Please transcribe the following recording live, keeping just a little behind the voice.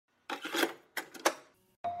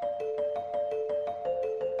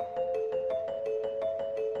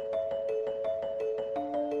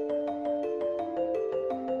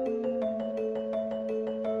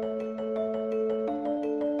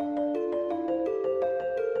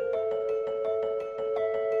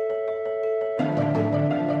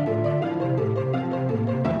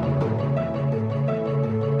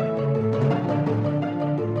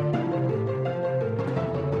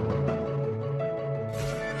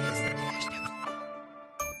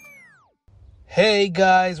Hey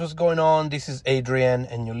guys, what's going on? This is Adrian,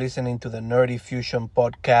 and you're listening to the Nerdy Fusion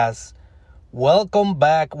podcast. Welcome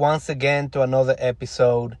back once again to another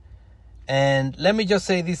episode. And let me just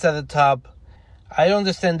say this at the top. I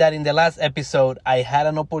understand that in the last episode, I had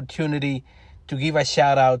an opportunity to give a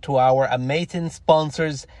shout out to our amazing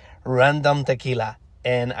sponsors, Random Tequila.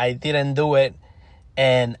 And I didn't do it.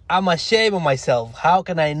 And I'm ashamed of myself. How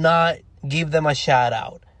can I not give them a shout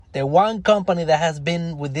out? The one company that has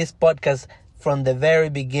been with this podcast from the very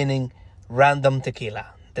beginning, Random Tequila.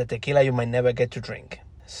 The tequila you might never get to drink.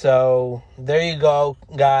 So, there you go,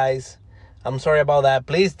 guys. I'm sorry about that.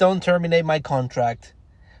 Please don't terminate my contract.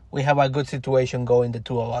 We have a good situation going, the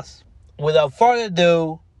two of us. Without further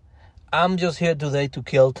ado, I'm just here today to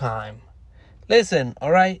kill time. Listen,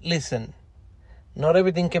 alright? Listen. Not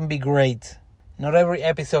everything can be great. Not every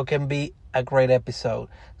episode can be a great episode.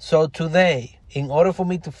 So today, in order for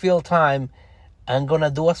me to fill time, I'm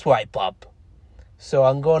gonna do a swipe up. So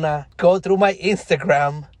I'm gonna go through my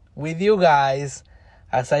Instagram with you guys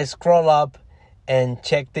as I scroll up and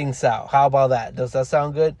check things out. How about that? Does that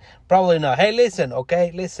sound good? Probably not. Hey, listen,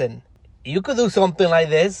 okay? Listen. You could do something like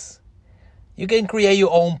this. You can create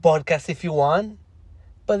your own podcast if you want.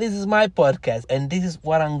 But this is my podcast, and this is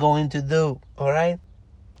what I'm going to do, alright?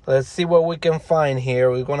 Let's see what we can find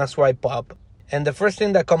here. We're gonna swipe up. And the first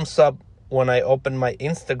thing that comes up when I open my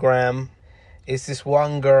Instagram is this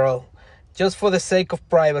one girl. Just for the sake of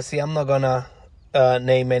privacy, I'm not gonna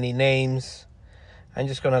name any names. I'm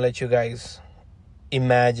just gonna let you guys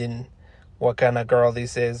imagine what kind of girl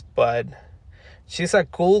this is. But she's a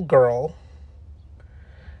cool girl.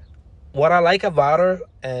 What I like about her,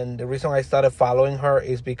 and the reason I started following her,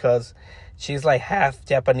 is because she's like half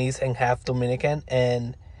Japanese and half Dominican.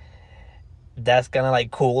 And that's kind of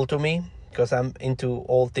like cool to me, because I'm into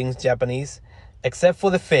all things Japanese, except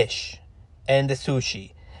for the fish and the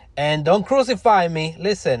sushi. And don't crucify me.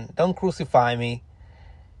 Listen, don't crucify me.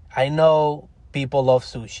 I know people love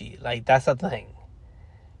sushi. Like, that's a thing.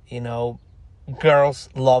 You know, girls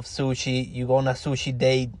love sushi. You go on a sushi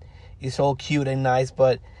date. It's all cute and nice,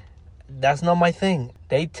 but that's not my thing.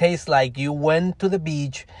 They taste like you went to the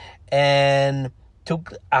beach and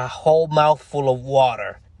took a whole mouthful of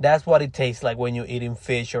water. That's what it tastes like when you're eating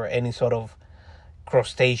fish or any sort of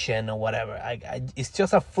crustacean or whatever. It's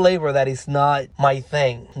just a flavor that is not my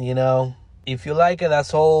thing, you know. If you like it,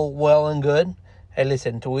 that's all well and good. Hey,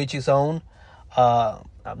 listen, to each his own.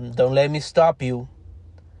 Don't let me stop you.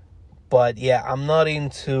 But yeah, I'm not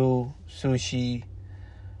into sushi.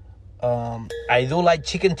 I do like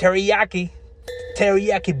chicken teriyaki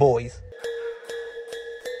boys.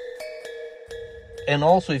 And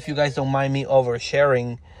also, if you guys don't mind me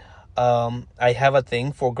oversharing, I have a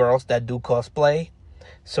thing for girls that do cosplay.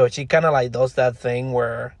 So she kind of like does that thing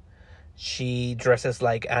where she dresses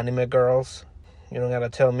like anime girls. You don't gotta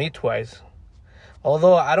tell me twice.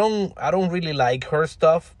 Although I don't really like her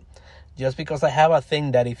stuff, just because I have a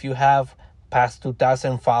thing that if you have past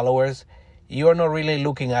 2,000 followers, you're not really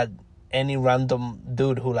looking at any random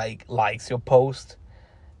dude who likes your post.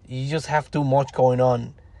 You just have too much going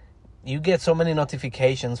on. You get so many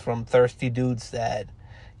notifications from thirsty dudes that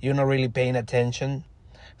you're not really paying attention.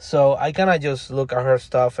 So I kind of just look at her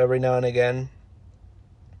stuff every now and again.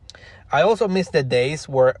 I also miss the days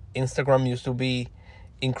where Instagram used to be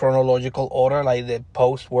in chronological order, like the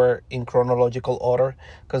posts were in chronological order,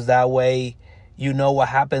 because that way you know what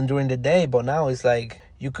happened during the day. But now it's like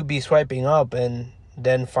you could be swiping up and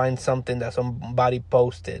then find something that somebody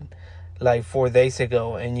posted like 4 days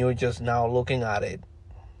ago, and you're just now looking at it.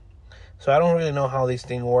 So I don't really know how this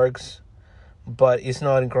thing works, but it's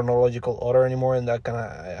not in chronological order anymore, and I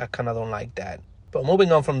kind of don't like that. But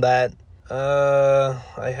moving on from that,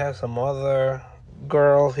 I have some other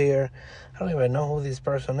girl here. I don't even know who this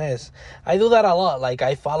person is. I do that a lot. Like,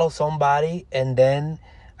 I follow somebody, and then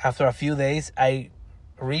after a few days, I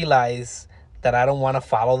realize that I don't want to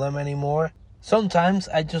follow them anymore. Sometimes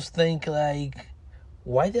I just think, like,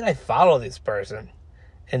 why did I follow this person?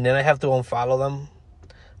 And then I have to unfollow them.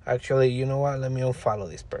 Actually, you know what? Let me unfollow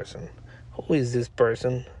this person. Who is this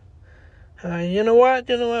person? You know what?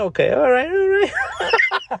 Okay, all right.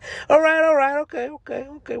 all right. Okay.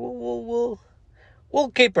 We'll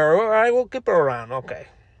keep her. All right, we'll keep her around. Okay,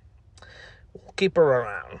 we'll keep her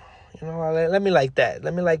around. You know what? Let me like that.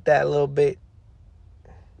 Let me like that a little bit.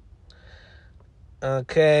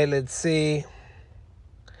 Okay, let's see.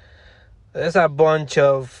 There's a bunch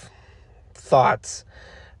of thoughts.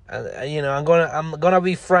 I'm gonna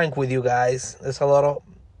be frank with you guys. There's a lot of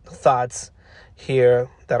thoughts here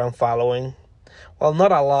that I'm following. Well,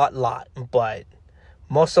 not a lot, but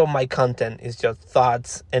most of my content is just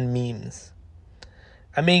thoughts and memes.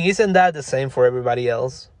 I mean, isn't that the same for everybody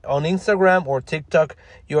else? On Instagram or TikTok,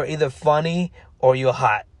 you're either funny or you're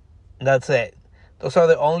hot. That's it. Those are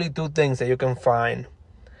the only two things that you can find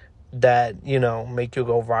that, make you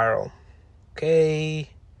go viral. Okay.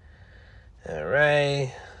 All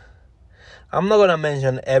right. I'm not going to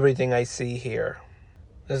mention everything I see here.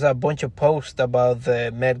 There's a bunch of posts about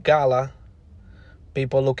the Met Gala.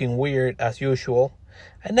 People looking weird as usual.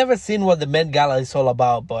 I never seen what the Met Gala is all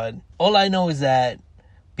about, but all I know is that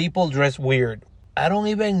people dress weird. I don't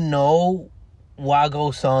even know what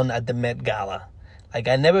goes on at the Met Gala. Like,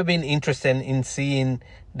 I've never been interested in seeing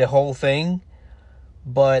the whole thing,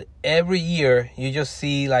 but every year you just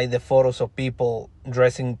see like the photos of people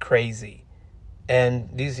dressing crazy. And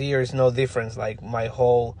this year is no difference. Like, my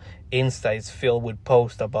whole Insta is filled with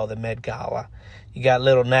posts about the Met Gala. You got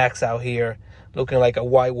little Nax out here looking like a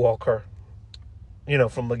White Walker,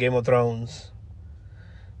 from the Game of Thrones.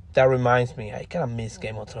 That reminds me, I kind of miss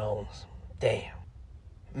Game of Thrones. Damn.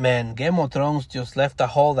 Man, Game of Thrones just left a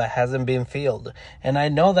hole that hasn't been filled. And I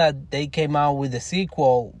know that they came out with a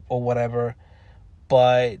sequel or whatever,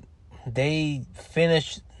 but they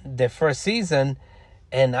finished the first season,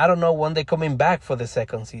 and I don't know when they're coming back for the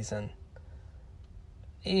second season.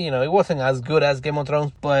 It wasn't as good as Game of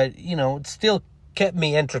Thrones, but, it still kept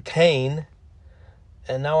me entertained.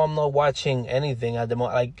 And now I'm not watching anything at the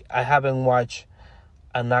moment. Like, I haven't watched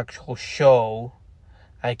an actual show.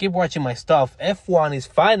 I keep watching my stuff. F1 is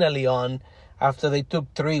finally on after they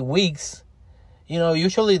took 3 weeks.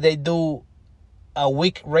 Usually they do a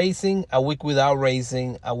week racing, a week without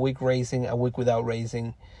racing, a week racing, a week without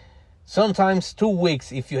racing. Sometimes 2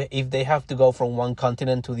 weeks if they have to go from one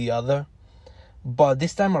continent to the other. But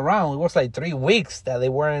this time around, it was like 3 weeks that they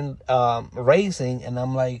weren't racing. And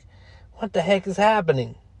I'm like, what the heck is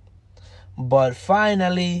happening? But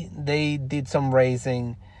finally, they did some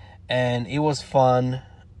racing, and it was fun.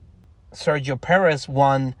 Sergio Perez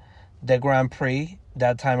won the Grand Prix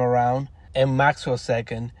that time around, and Max was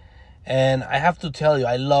second. And I have to tell you,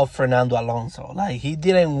 I love Fernando Alonso. Like, he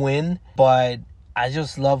didn't win, but I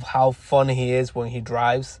just love how fun he is when he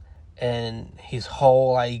drives, and his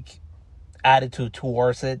whole, attitude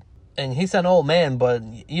towards it. And he's an old man, but,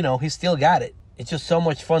 he still got it. It's just so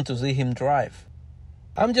much fun to see him drive.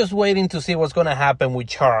 I'm just waiting to see what's going to happen with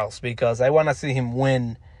Charles, because I want to see him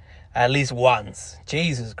win at least once.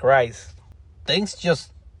 Jesus Christ. Things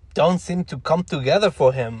just don't seem to come together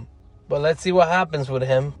for him. But let's see what happens with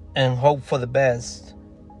him and hope for the best.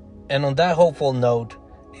 And on that hopeful note,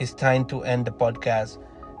 it's time to end the podcast.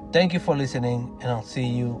 Thank you for listening, and I'll see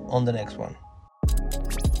you on the next one.